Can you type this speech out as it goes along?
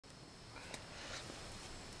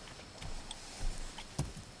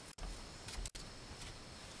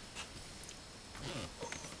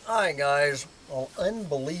Hi guys, well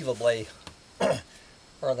unbelievably,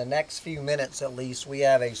 for the next few minutes at least, we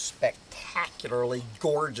have a spectacularly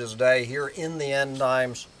gorgeous day here in the end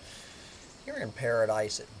times, here in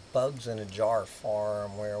paradise at Bugs in a Jar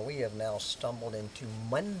Farm, where we have now stumbled into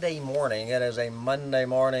Monday morning. It is a Monday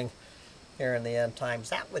morning here in the end times.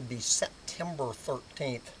 That would be September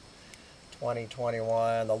 13th,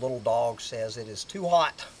 2021. The little dog says it is too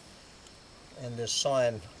hot in this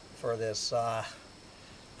sun for this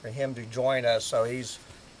for him to join us, so he's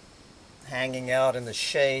hanging out in the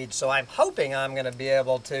shade. So I'm hoping I'm going to be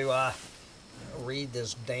able to read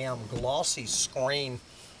this damn glossy screen.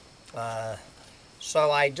 So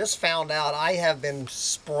I just found out I have been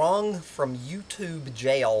sprung from YouTube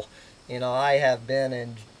jail. You know, I have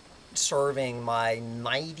been serving my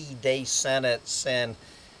 90-day sentence in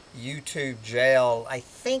YouTube jail. I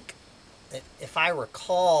think, if I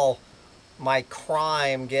recall, my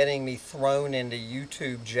crime getting me thrown into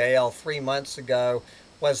YouTube jail 3 months ago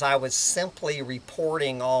was I was simply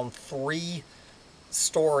reporting on 3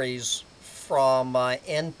 stories from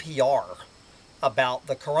NPR about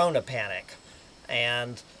the corona panic.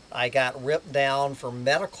 And I got ripped down for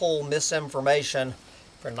medical misinformation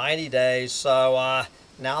for 90 days. So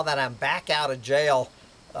now that I'm back out of jail,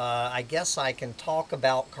 I guess I can talk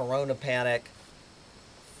about corona panic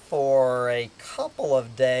for a couple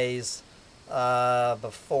of days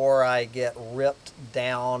before I get ripped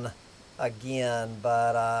down again.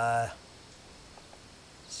 But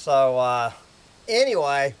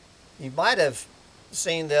anyway, you might have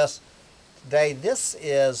seen this today. This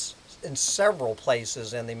is in several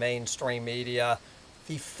places in the mainstream media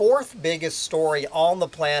the 4th biggest story on the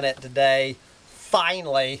planet today.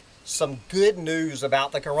 Finally, some good news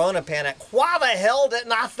about the corona panic. Why the hell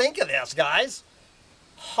didn't I think of this, guys?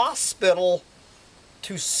 Hospital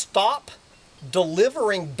to stop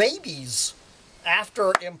delivering babies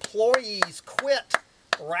after employees quit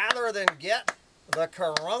rather than get the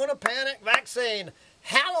corona panic vaccine.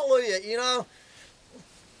 Hallelujah. You know,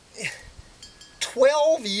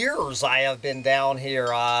 12 years I have been down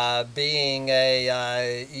here being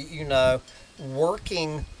a,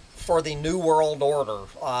 working for the New World Order,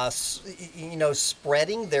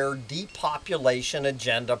 spreading their depopulation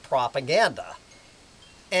agenda propaganda.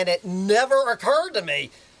 And it never occurred to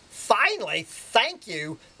me. Finally, thank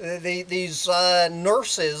you, these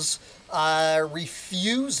nurses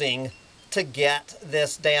refusing to get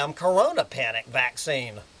this damn corona panic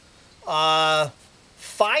vaccine.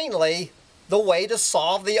 Finally, the way to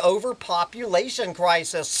solve the overpopulation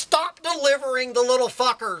crisis. Stop delivering the little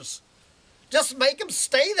fuckers. Just make them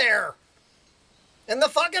stay there in the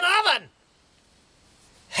fucking oven.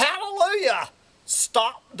 Hallelujah.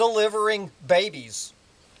 Stop delivering babies.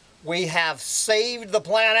 We have saved the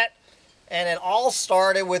planet, and it all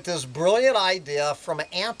started with this brilliant idea from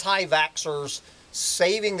anti-vaxxers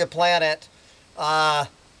saving the planet.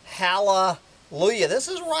 Hallelujah. This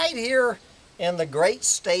is right here in the great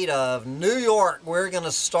state of New York. We're going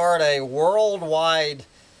to start a worldwide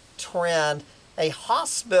trend. A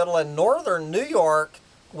hospital in northern New York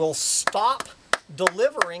will stop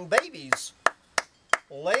delivering babies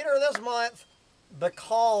later this month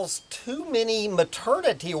because too many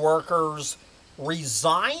maternity workers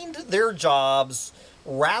resigned their jobs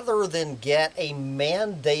rather than get a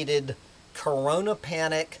mandated corona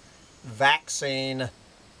panic vaccine.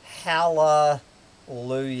 Hallelujah.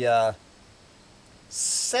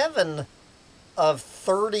 7 of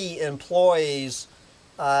 30 employees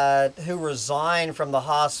who resigned from the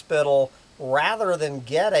hospital rather than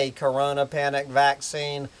get a corona panic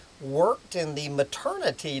vaccine worked in the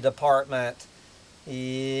maternity department.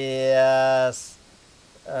 Yes.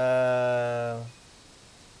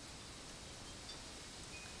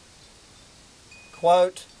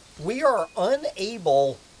 Quote, "We are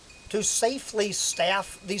unable to safely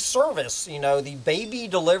staff the service," the baby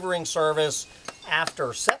delivering service,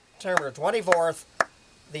 after September 24th.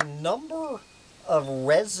 The number of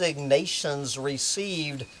resignations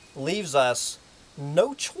received leaves us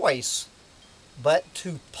no choice but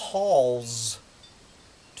to pause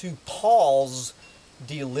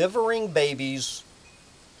delivering babies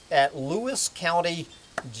at Lewis County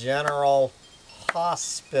General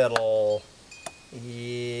Hospital.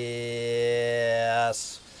 Yes.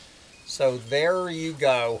 So there you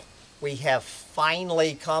go. We have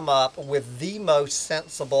finally come up with the most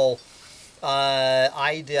sensible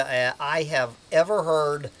idea I have ever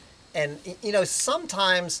heard. And,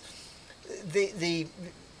 sometimes the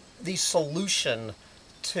solution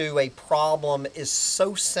to a problem is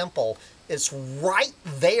so simple. It's right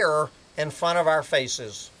there in front of our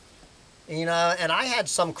faces. You know, and I had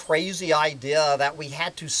some crazy idea that we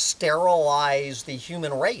had to sterilize the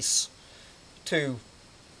human race to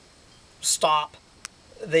stop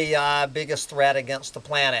the biggest threat against the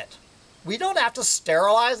planet. We don't have to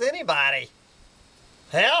sterilize anybody.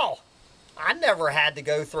 Hell, I never had to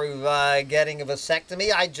go through getting a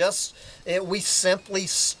vasectomy. We simply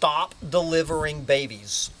stop delivering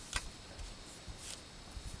babies.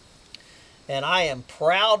 And I am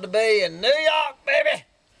proud to be in New York, baby.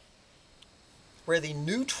 We're the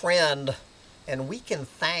new trend, and we can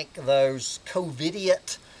thank those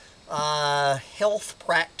COVIDiot health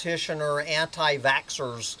practitioner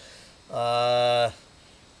anti-vaxxers. We're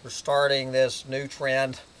starting this new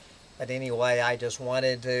trend. But anyway, I just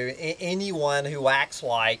wanted to, anyone who acts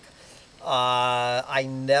like I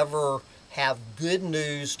never have good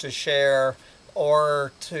news to share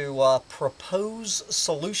or to propose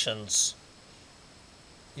solutions.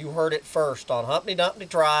 You heard it first on Humpty Dumpty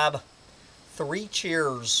Tribe. 3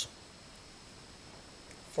 cheers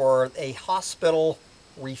for a hospital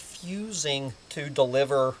refusing to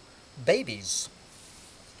deliver babies.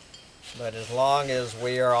 But as long as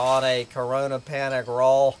we are on a corona panic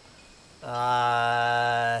roll,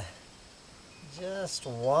 just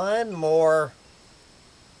one more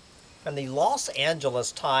from the Los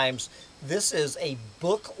Angeles Times. This is a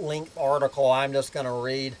book-length article. I'm just going to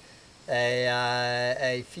read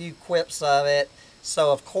a few quips of it.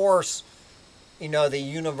 So, of course, you know, the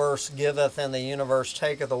universe giveth and the universe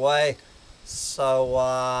taketh away. So,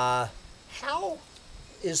 how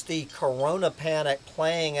is the corona panic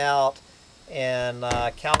playing out in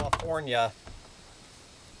California?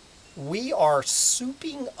 We are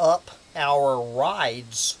souping up our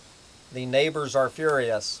rides. The neighbors are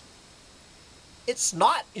furious. It's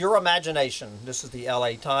not your imagination. This is the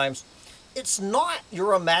LA Times. It's not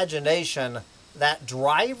your imagination that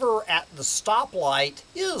driver at the stoplight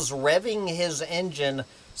is revving his engine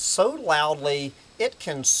so loudly it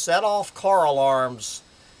can set off car alarms.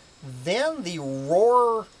 Then he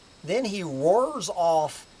roars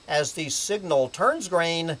off as the signal turns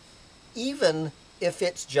green, even if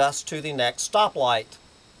it's just to the next stoplight.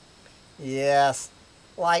 Yes,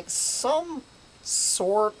 like some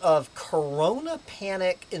sort of corona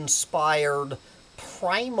panic inspired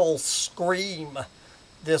primal scream.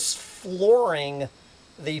 This flooring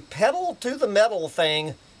the pedal to the metal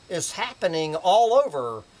thing is happening all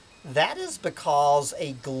over. That is because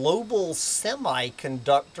a global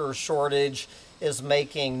semiconductor shortage is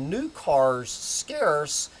making new cars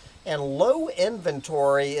scarce, and low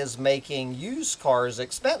inventory is making used cars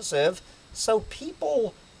expensive, so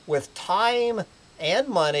people with time and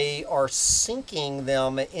money are sinking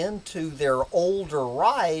them into their older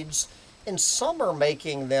rides, and some are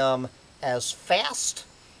making them as fast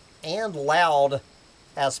and loud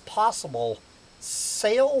as possible.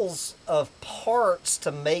 Sales of parts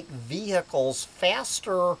to make vehicles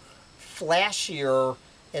faster, flashier,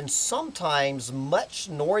 and sometimes much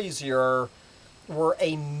noisier were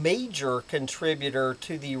a major contributor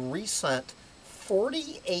to the recent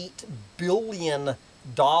 $48 billion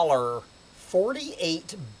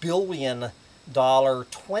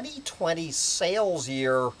 2020 sales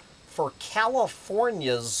year for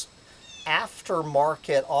California's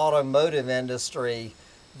aftermarket automotive industry,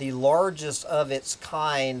 the largest of its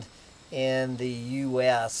kind in the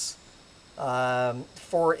U.S.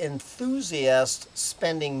 For enthusiasts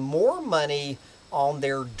spending more money on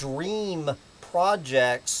their dream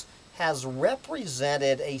projects has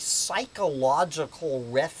represented a psychological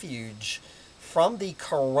refuge from the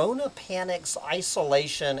corona panic's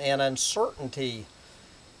isolation and uncertainty.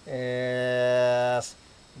 Yes,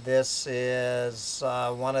 this is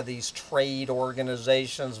one of these trade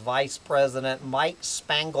organizations, Vice President Mike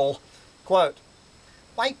Spangle. Quote,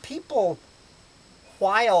 while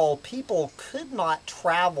people could not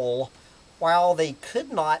travel, while they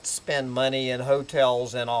could not spend money in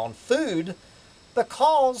hotels and on food,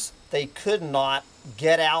 because they could not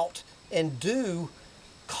get out and do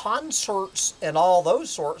concerts and all those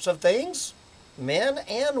sorts of things, men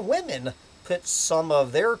and women put some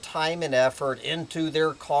of their time and effort into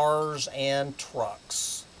their cars and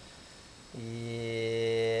trucks.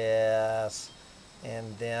 Yes.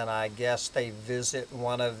 And then I guess they visit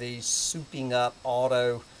one of these souping up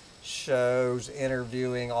auto shows,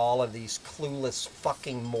 interviewing all of these clueless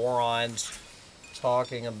fucking morons,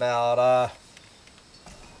 talking about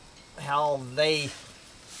how the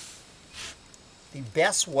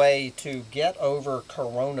best way to get over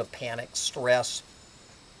corona panic stress,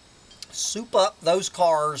 soup up those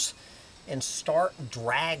cars and start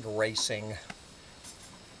drag racing.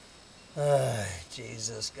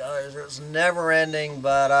 Jesus, guys, it's never ending,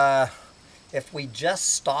 but if we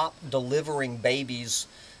just stop delivering babies,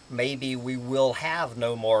 maybe we will have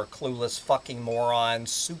no more clueless fucking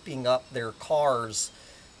morons souping up their cars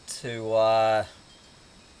to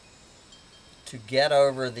get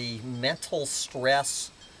over the mental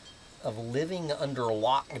stress of living under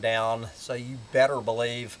lockdown. So you better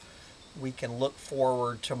believe we can look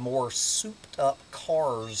forward to more souped up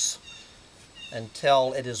cars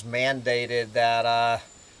until it is mandated that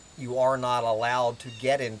you are not allowed to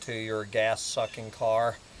get into your gas-sucking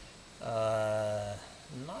car.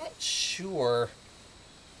 Not sure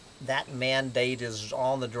that mandate is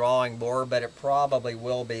on the drawing board, but it probably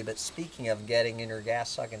will be. But speaking of getting in your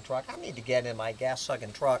gas-sucking truck, I need to get in my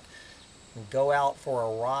gas-sucking truck and go out for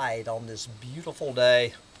a ride on this beautiful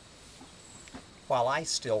day while I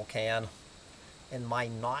still can in my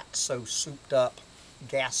not so souped up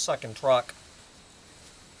gas-sucking truck.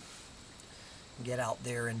 Get out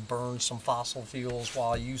there and burn some fossil fuels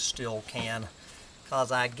while you still can.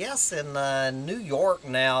 Because I guess in New York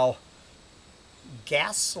now,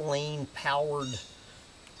 gasoline-powered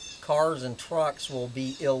cars and trucks will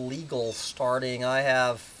be illegal starting. I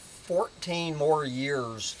have 14 more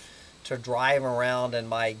years to drive around in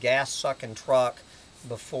my gas-sucking truck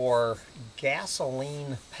before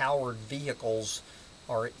gasoline-powered vehicles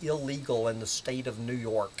are illegal in the state of New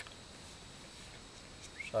York.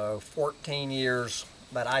 So 14 years,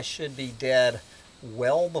 but I should be dead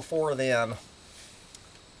well before then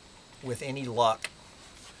with any luck.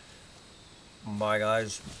 Bye,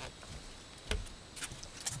 guys.